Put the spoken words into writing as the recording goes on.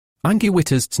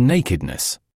Ungewitter's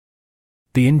Nakedness.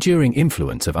 The enduring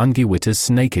influence of Ungewitter's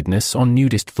Nakedness on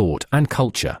nudist thought and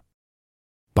culture.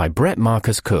 By Brett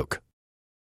Marcus Cook.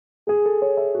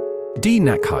 Die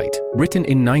Nakedheit, written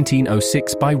in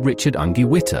 1906 by Richard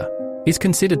Ungewitter, is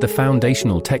considered the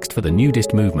foundational text for the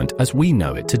nudist movement as we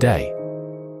know it today.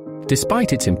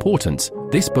 Despite its importance,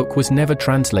 this book was never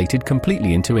translated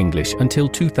completely into English until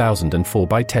 2004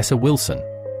 by Tessa Wilson,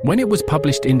 when it was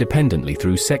published independently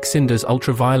through Sexcinder's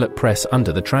Ultraviolet Press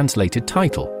under the translated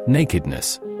title,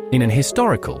 Nakedness, in an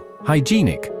historical,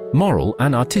 hygienic, moral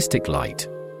and artistic light.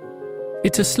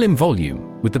 It's a slim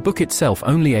volume, with the book itself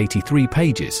only 83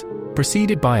 pages,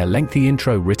 preceded by a lengthy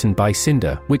intro written by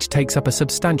Cinder which takes up a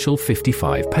substantial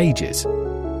 55 pages.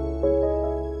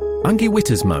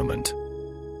 Ungewitter's moment.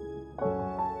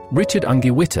 Richard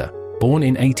Ungewitter, born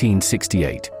in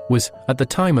 1868, was, at the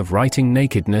time of writing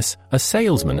Nakedness, a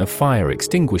salesman of fire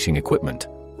extinguishing equipment,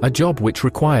 a job which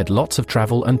required lots of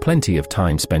travel and plenty of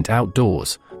time spent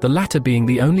outdoors, the latter being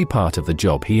the only part of the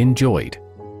job he enjoyed.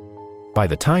 By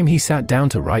the time he sat down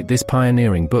to write this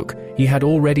pioneering book, he had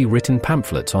already written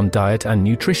pamphlets on diet and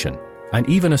nutrition, and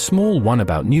even a small one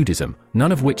about nudism,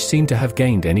 none of which seemed to have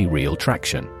gained any real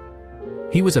traction.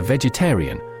 He was a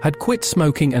vegetarian, had quit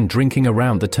smoking and drinking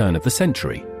around the turn of the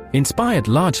century, inspired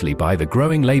largely by the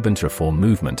growing Lebensreform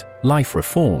movement, life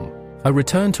reform, a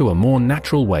return to a more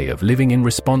natural way of living in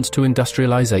response to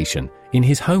industrialization in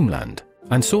his homeland,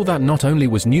 and saw that not only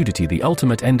was nudity the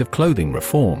ultimate end of clothing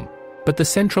reform, but the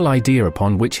central idea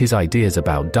upon which his ideas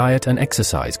about diet and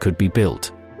exercise could be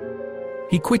built.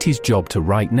 He quit his job to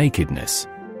write Nakedness.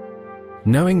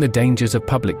 Knowing the dangers of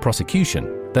public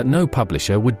prosecution, that no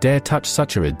publisher would dare touch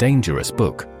such a dangerous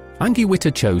book,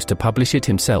 Ungewitter chose to publish it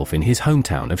himself in his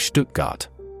hometown of Stuttgart.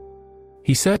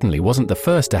 He certainly wasn't the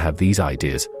first to have these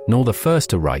ideas, nor the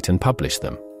first to write and publish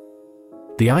them.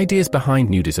 The ideas behind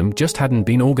nudism just hadn't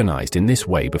been organized in this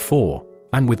way before,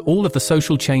 and with all of the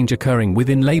social change occurring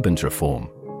within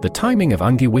Lebensreform, the timing of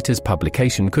Ungewitter's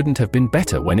publication couldn't have been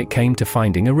better when it came to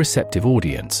finding a receptive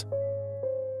audience.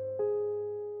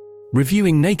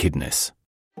 Reviewing Nakedness.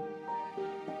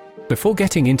 Before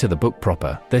getting into the book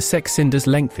proper, there's Sexcinder's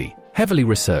lengthy, heavily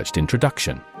researched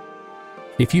introduction.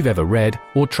 If you've ever read,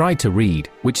 or tried to read,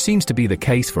 which seems to be the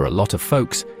case for a lot of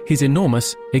folks, his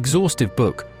enormous, exhaustive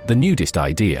book, The Nudist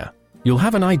Idea, you'll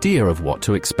have an idea of what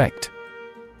to expect.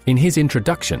 In his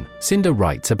introduction, Cinder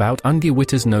writes about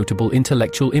Ungewitter's notable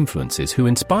intellectual influences who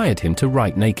inspired him to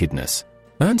write Nakedness,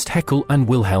 Ernst Haeckel and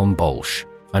Wilhelm Bolsch,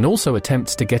 and also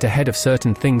attempts to get ahead of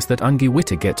certain things that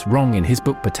Ungewitter gets wrong in his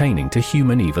book pertaining to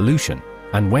human evolution,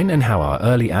 and when and how our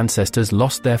early ancestors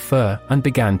lost their fur and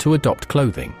began to adopt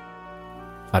clothing.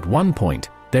 At one point,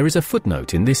 there is a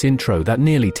footnote in this intro that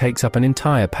nearly takes up an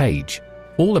entire page,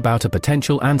 all about a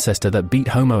potential ancestor that beat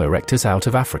Homo erectus out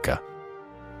of Africa.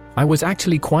 I was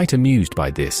actually quite amused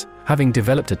by this, having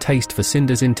developed a taste for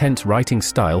Cinder's intense writing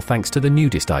style thanks to the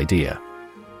nudist idea.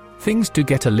 Things do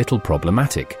get a little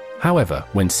problematic, however,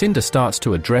 when Cinder starts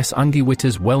to address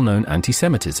Ungewitter's well-known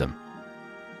anti-Semitism.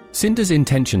 Cinder's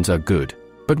intentions are good,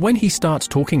 but when he starts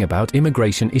talking about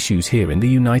immigration issues here in the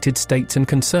United States and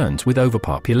concerns with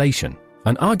overpopulation,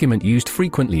 an argument used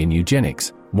frequently in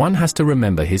eugenics, one has to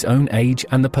remember his own age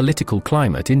and the political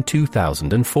climate in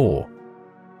 2004.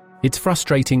 It's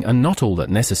frustrating and not all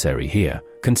that necessary here,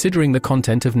 considering the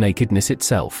content of Nakedness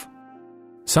itself.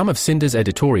 Some of Cinder's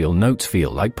editorial notes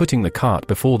feel like putting the cart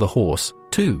before the horse,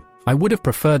 too. I would have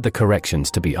preferred the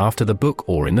corrections to be after the book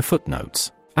or in the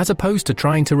footnotes, as opposed to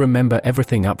trying to remember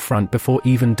everything up front before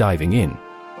even diving in.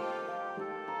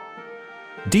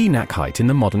 Die Nakedheit in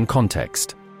the modern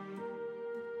context.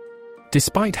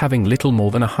 Despite having little more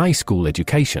than a high school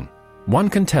education, one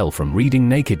can tell from reading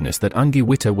Nakedness that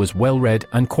Ungewitter was well-read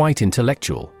and quite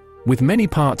intellectual, with many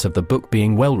parts of the book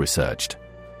being well-researched.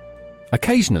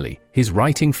 Occasionally, his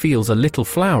writing feels a little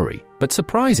flowery, but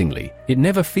surprisingly, it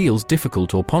never feels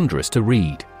difficult or ponderous to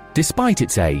read, despite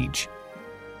its age.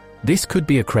 This could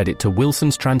be a credit to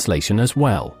Wilson's translation as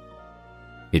well.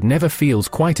 It never feels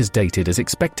quite as dated as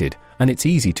expected, and it's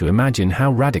easy to imagine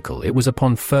how radical it was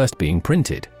upon first being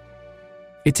printed.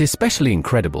 It's especially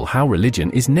incredible how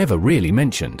religion is never really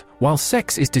mentioned, while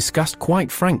sex is discussed quite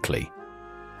frankly.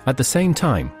 At the same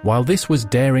time, while this was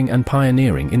daring and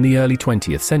pioneering in the early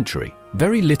 20th century,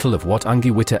 very little of what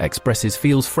Ungewitter expresses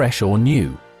feels fresh or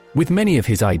new, with many of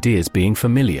his ideas being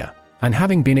familiar, and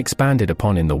having been expanded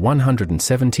upon in the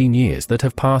 117 years that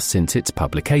have passed since its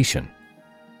publication.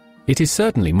 It is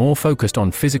certainly more focused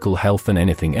on physical health than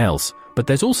anything else, but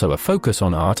there's also a focus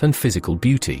on art and physical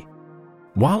beauty.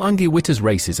 While Ungewitter's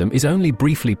racism is only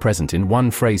briefly present in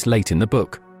one phrase late in the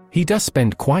book, he does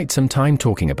spend quite some time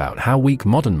talking about how weak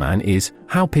modern man is,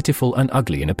 how pitiful and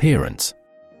ugly in appearance.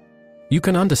 You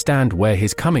can understand where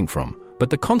he's coming from, but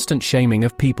the constant shaming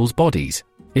of people's bodies,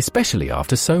 especially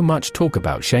after so much talk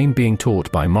about shame being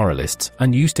taught by moralists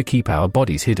and used to keep our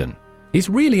bodies hidden, is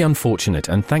really unfortunate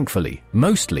and thankfully,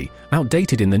 mostly,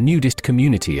 outdated in the nudist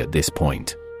community at this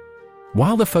point.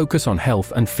 While the focus on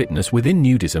health and fitness within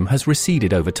nudism has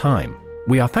receded over time,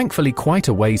 we are thankfully quite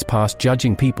a ways past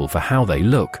judging people for how they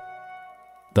look.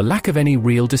 The lack of any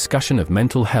real discussion of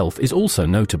mental health is also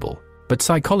notable, but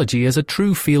psychology as a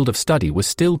true field of study was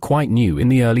still quite new in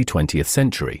the early 20th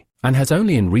century, and has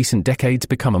only in recent decades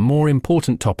become a more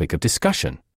important topic of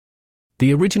discussion.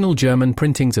 The original German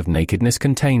printings of Nakedness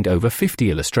contained over 50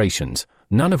 illustrations,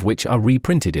 none of which are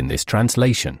reprinted in this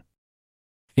translation.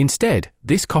 Instead,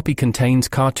 this copy contains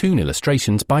cartoon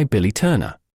illustrations by Billy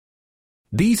Turner.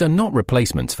 These are not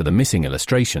replacements for the missing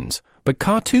illustrations, but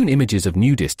cartoon images of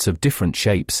nudists of different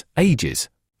shapes, ages,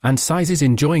 and sizes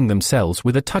enjoying themselves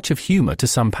with a touch of humor to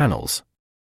some panels.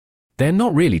 They're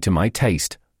not really to my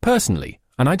taste, personally,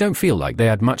 and I don't feel like they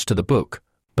add much to the book,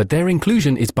 but their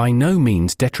inclusion is by no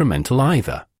means detrimental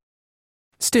either.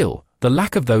 Still, the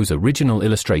lack of those original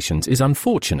illustrations is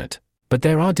unfortunate, but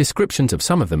there are descriptions of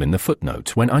some of them in the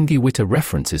footnotes when Ungewitter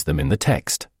references them in the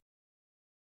text.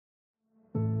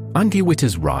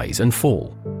 Ungewitter's rise and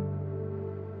fall.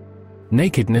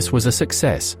 Nakedness was a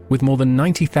success, with more than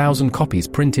 90,000 copies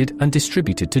printed and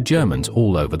distributed to Germans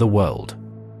all over the world.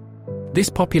 This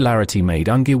popularity made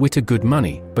Ungewitter good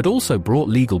money, but also brought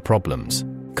legal problems,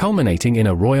 culminating in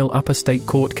a royal upper state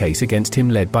court case against him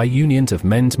led by unions of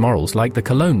men's morals like the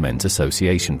Cologne Men's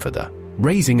Association for the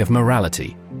raising of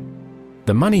morality.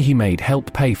 The money he made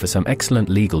helped pay for some excellent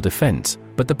legal defense,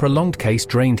 but the prolonged case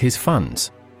drained his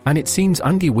funds, and it seems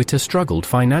Ungewitter struggled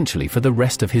financially for the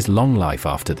rest of his long life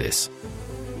after this.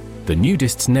 The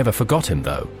nudists never forgot him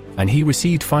though, and he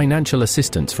received financial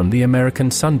assistance from the American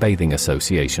Sunbathing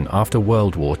Association after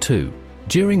World War II,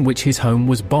 during which his home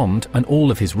was bombed and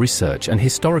all of his research and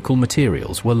historical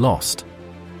materials were lost.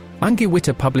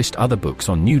 Ungewitter published other books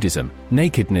on nudism,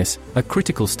 Nakedness, A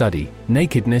Critical Study,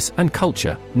 Nakedness and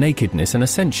Culture, Nakedness and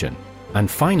Ascension, and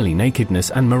finally Nakedness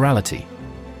and Morality.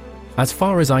 As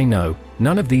far as I know,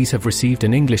 none of these have received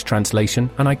an English translation,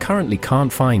 and I currently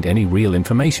can't find any real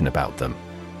information about them.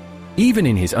 Even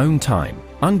in his own time,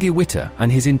 Ungewitter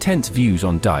and his intense views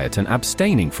on diet and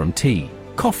abstaining from tea,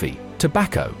 coffee,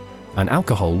 tobacco, and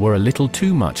alcohol were a little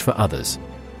too much for others.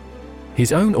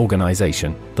 His own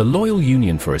organization, the Loyal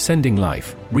Union for Ascending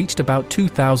Life, reached about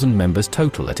 2,000 members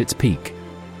total at its peak.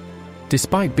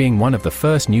 Despite being one of the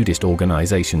first nudist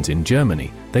organizations in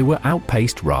Germany, they were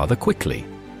outpaced rather quickly.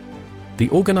 The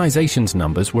organization's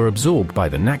numbers were absorbed by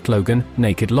the Nacklogen,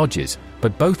 Naked Lodges,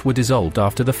 but both were dissolved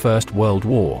after the First World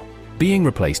War, being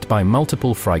replaced by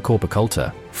multiple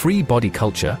Freikörperkultur, free body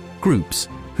culture, groups,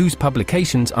 whose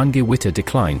publications Ungewitter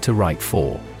declined to write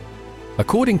for.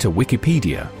 According to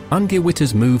Wikipedia,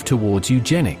 Ungewitter's move towards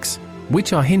eugenics,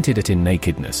 which are hinted at in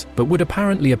Nakedness but would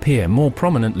apparently appear more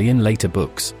prominently in later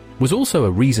books, was also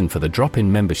a reason for the drop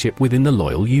in membership within the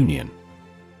Loyal Union.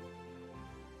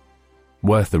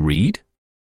 Worth the read?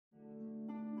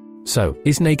 So,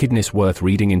 is Nakedness worth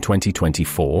reading in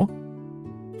 2024?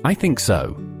 I think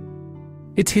so.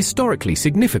 It's historically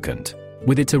significant,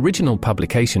 with its original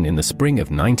publication in the spring of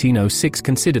 1906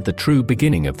 considered the true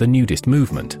beginning of the nudist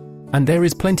movement, and there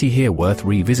is plenty here worth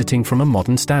revisiting from a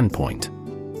modern standpoint.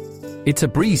 It's a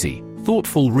breezy,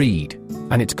 thoughtful read,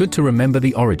 and it's good to remember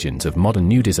the origins of modern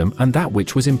nudism and that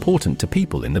which was important to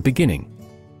people in the beginning.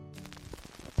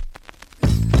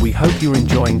 We hope you're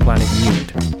enjoying Planet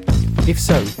Nude. If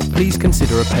so, please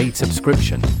consider a paid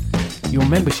subscription. Your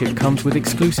membership comes with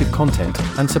exclusive content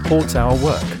and supports our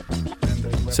work.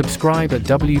 Subscribe at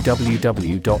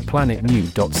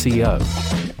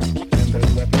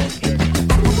www.planetnude.co.